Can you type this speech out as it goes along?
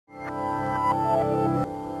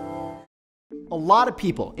A lot of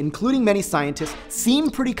people, including many scientists, seem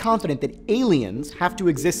pretty confident that aliens have to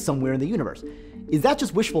exist somewhere in the universe. Is that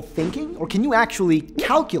just wishful thinking, or can you actually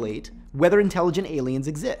calculate whether intelligent aliens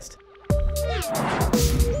exist?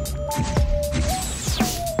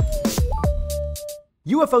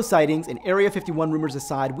 UFO sightings and Area 51 rumors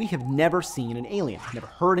aside, we have never seen an alien, never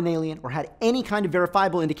heard an alien, or had any kind of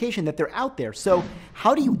verifiable indication that they're out there. So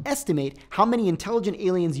how do you estimate how many intelligent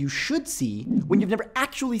aliens you should see when you've never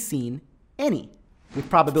actually seen any with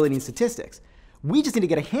probability and statistics? We just need to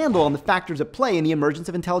get a handle on the factors at play in the emergence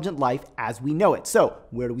of intelligent life as we know it. So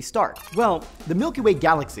where do we start? Well, the Milky Way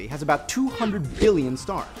galaxy has about 200 billion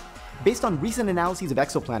stars. Based on recent analyses of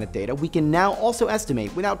exoplanet data, we can now also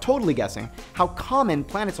estimate, without totally guessing, how common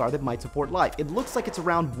planets are that might support life. It looks like it's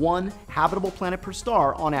around one habitable planet per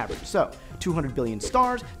star on average. So 200 billion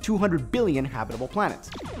stars, 200 billion habitable planets.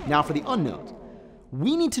 Now for the unknowns.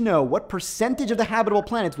 We need to know what percentage of the habitable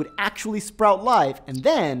planets would actually sprout life, and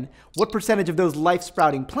then what percentage of those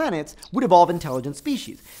life-sprouting planets would evolve intelligent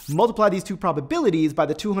species. Multiply these two probabilities by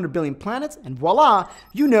the 200 billion planets, and voila,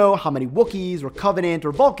 you know how many Wookiees or Covenant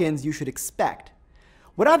or Vulcans you should expect.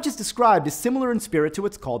 What I've just described is similar in spirit to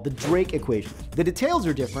what's called the Drake equation. The details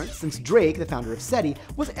are different, since Drake, the founder of SETI,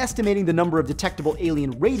 was estimating the number of detectable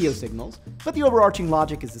alien radio signals, but the overarching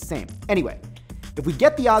logic is the same. Anyway, if we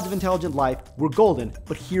get the odds of intelligent life, we're golden,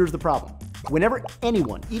 but here's the problem. Whenever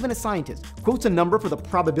anyone, even a scientist, quotes a number for the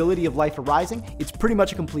probability of life arising, it's pretty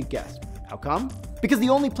much a complete guess. How come? Because the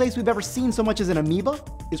only place we've ever seen so much as an amoeba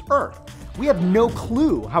is Earth. We have no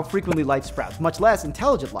clue how frequently life sprouts, much less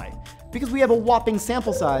intelligent life, because we have a whopping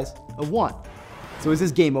sample size of 1. So is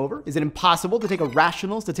this game over? Is it impossible to take a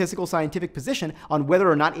rational, statistical, scientific position on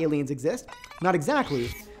whether or not aliens exist? Not exactly.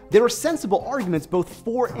 There are sensible arguments both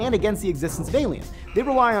for and against the existence of aliens. They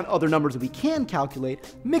rely on other numbers that we can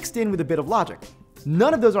calculate, mixed in with a bit of logic.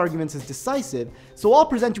 None of those arguments is decisive, so I'll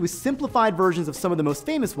present you with simplified versions of some of the most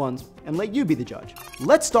famous ones and let you be the judge.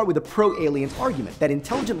 Let's start with the pro-aliens argument that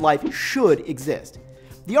intelligent life should exist.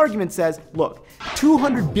 The argument says, look,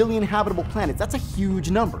 200 billion habitable planets, that's a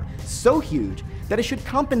huge number. So huge that it should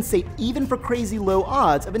compensate even for crazy low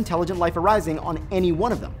odds of intelligent life arising on any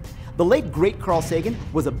one of them. The late great Carl Sagan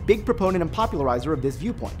was a big proponent and popularizer of this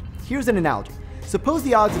viewpoint. Here's an analogy. Suppose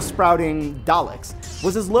the odds of sprouting Daleks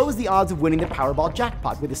was as low as the odds of winning the Powerball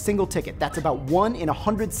jackpot with a single ticket. That's about 1 in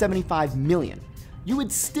 175 million. You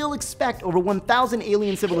would still expect over 1,000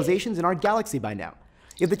 alien civilizations in our galaxy by now.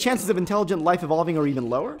 If the chances of intelligent life evolving are even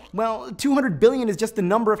lower, well, 200 billion is just the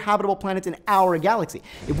number of habitable planets in our galaxy.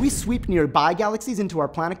 If we sweep nearby galaxies into our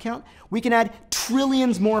planet count, we can add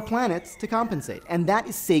trillions more planets to compensate. And that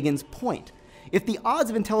is Sagan's point. If the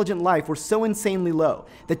odds of intelligent life were so insanely low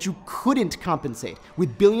that you couldn't compensate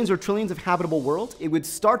with billions or trillions of habitable worlds, it would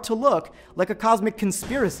start to look like a cosmic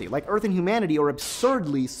conspiracy, like Earth and humanity are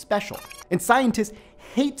absurdly special. And scientists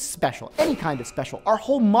hate special, any kind of special. Our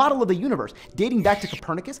whole model of the universe, dating back to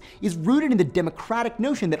Copernicus, is rooted in the democratic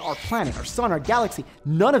notion that our planet, our sun, our galaxy,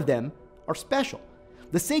 none of them are special.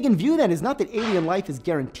 The Sagan view then is not that alien life is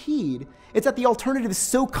guaranteed, it's that the alternative is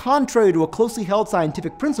so contrary to a closely held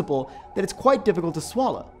scientific principle that it's quite difficult to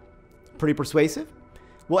swallow. Pretty persuasive?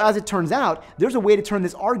 Well, as it turns out, there's a way to turn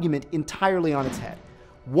this argument entirely on its head.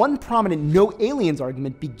 One prominent no aliens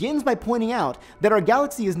argument begins by pointing out that our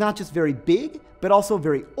galaxy is not just very big, but also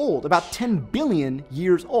very old, about 10 billion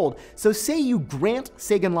years old. So say you grant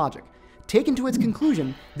Sagan logic. Taken to its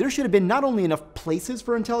conclusion, there should have been not only enough places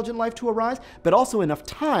for intelligent life to arise, but also enough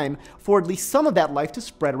time for at least some of that life to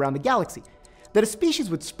spread around the galaxy. That a species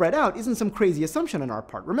would spread out isn't some crazy assumption on our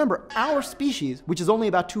part. Remember, our species, which is only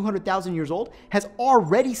about 200,000 years old, has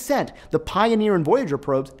already sent the Pioneer and Voyager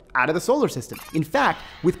probes out of the solar system. In fact,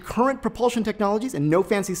 with current propulsion technologies and no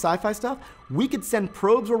fancy sci-fi stuff, we could send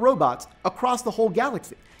probes or robots across the whole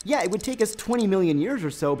galaxy. Yeah, it would take us 20 million years or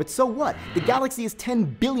so, but so what? The galaxy is 10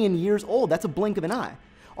 billion years old. That's a blink of an eye.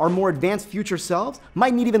 Our more advanced future selves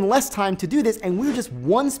might need even less time to do this, and we're just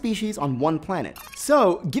one species on one planet.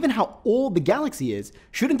 So, given how old the galaxy is,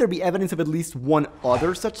 shouldn't there be evidence of at least one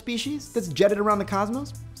other such species that's jetted around the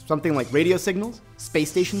cosmos? Something like radio signals, space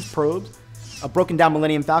stations, probes, a broken down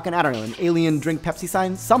Millennium Falcon, I don't know, an alien drink Pepsi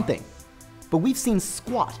sign, something. But we've seen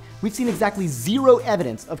squat. We've seen exactly zero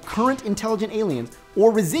evidence of current intelligent aliens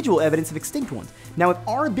or residual evidence of extinct ones. Now, if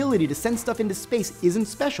our ability to send stuff into space isn't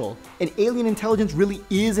special, and alien intelligence really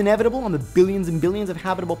is inevitable on the billions and billions of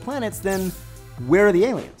habitable planets, then where are the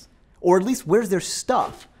aliens? Or at least, where's their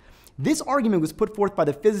stuff? This argument was put forth by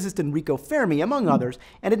the physicist Enrico Fermi, among others,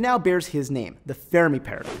 and it now bears his name, the Fermi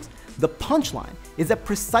paradox. The punchline is that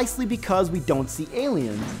precisely because we don't see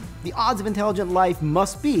aliens, the odds of intelligent life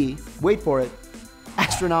must be, wait for it,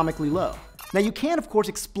 astronomically low. Now you can, of course,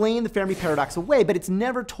 explain the Fermi paradox away, but it's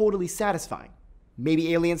never totally satisfying.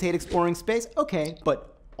 Maybe aliens hate exploring space? Okay,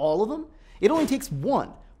 but all of them? It only takes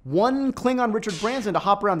one Klingon Richard Branson to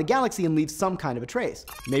hop around the galaxy and leave some kind of a trace.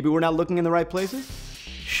 Maybe we're not looking in the right places?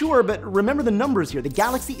 Sure, but remember the numbers here. The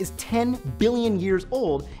galaxy is 10 billion years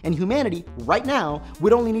old, and humanity, right now,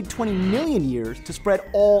 would only need 20 million years to spread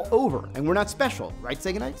all over. And we're not special, right,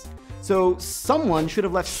 Saganites? So someone should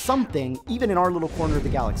have left something, even in our little corner of the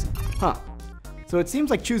galaxy. Huh. So it seems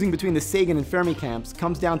like choosing between the Sagan and Fermi camps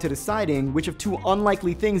comes down to deciding which of two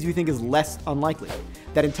unlikely things you think is less unlikely.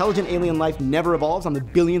 That intelligent alien life never evolves on the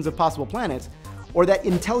billions of possible planets, or that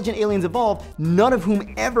intelligent aliens evolve, none of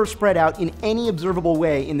whom ever spread out in any observable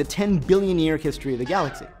way in the 10 billion year history of the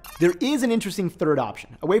galaxy. There is an interesting third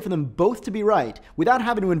option, a way for them both to be right without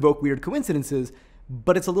having to invoke weird coincidences,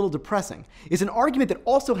 but it's a little depressing. It's an argument that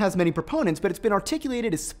also has many proponents, but it's been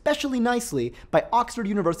articulated especially nicely by Oxford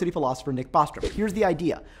University philosopher Nick Bostrom. Here's the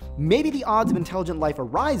idea. Maybe the odds of intelligent life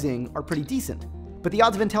arising are pretty decent, but the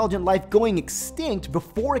odds of intelligent life going extinct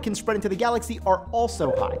before it can spread into the galaxy are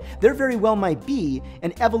also high. There very well might be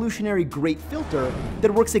an evolutionary great filter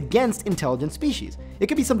that works against intelligent species. It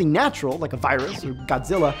could be something natural, like a virus or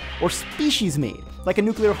Godzilla, or species-made, like a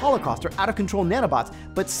nuclear holocaust or out-of-control nanobots,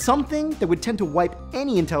 but something that would tend to wipe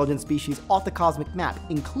any intelligent species off the cosmic map,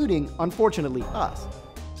 including, unfortunately, us.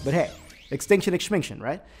 But hey, extinction extinction,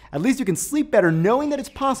 right? At least you can sleep better knowing that it's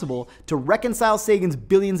possible to reconcile Sagan's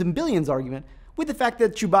billions and billions argument with the fact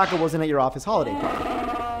that Chewbacca wasn't at your office holiday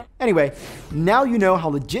party. Anyway, now you know how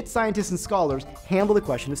legit scientists and scholars handle the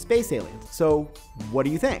question of space aliens. So, what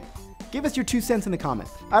do you think? Give us your 2 cents in the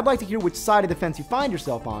comments. I'd like to hear which side of the fence you find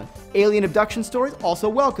yourself on. Alien abduction stories, also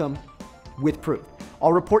welcome, with proof.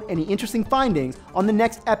 I'll report any interesting findings on the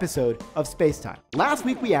next episode of SpaceTime. Last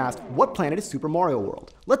week we asked, what planet is Super Mario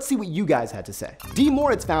World? Let's see what you guys had to say. D.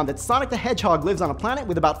 Moritz found that Sonic the Hedgehog lives on a planet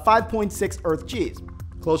with about 5.6 Earth Gs.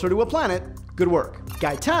 Closer to a planet. Good work.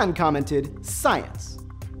 Gaëtan commented, science.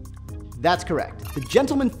 That's correct. The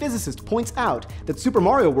Gentleman Physicist points out that Super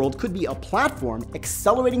Mario World could be a platform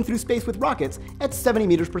accelerating through space with rockets at 70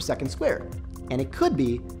 meters per second squared. And it could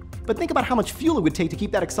be, but think about how much fuel it would take to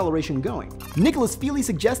keep that acceleration going. Nicholas Feeley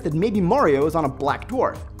suggests that maybe Mario is on a black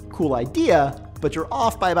dwarf. Cool idea, but you're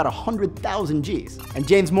off by about 100,000 Gs. And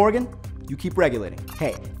James Morgan, you keep regulating.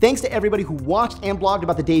 Hey, thanks to everybody who watched and blogged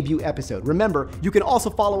about the debut episode. Remember, you can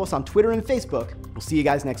also follow us on Twitter and Facebook. We'll see you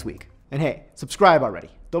guys next week. And hey, subscribe already.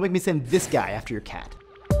 Don't make me send this guy after your cat.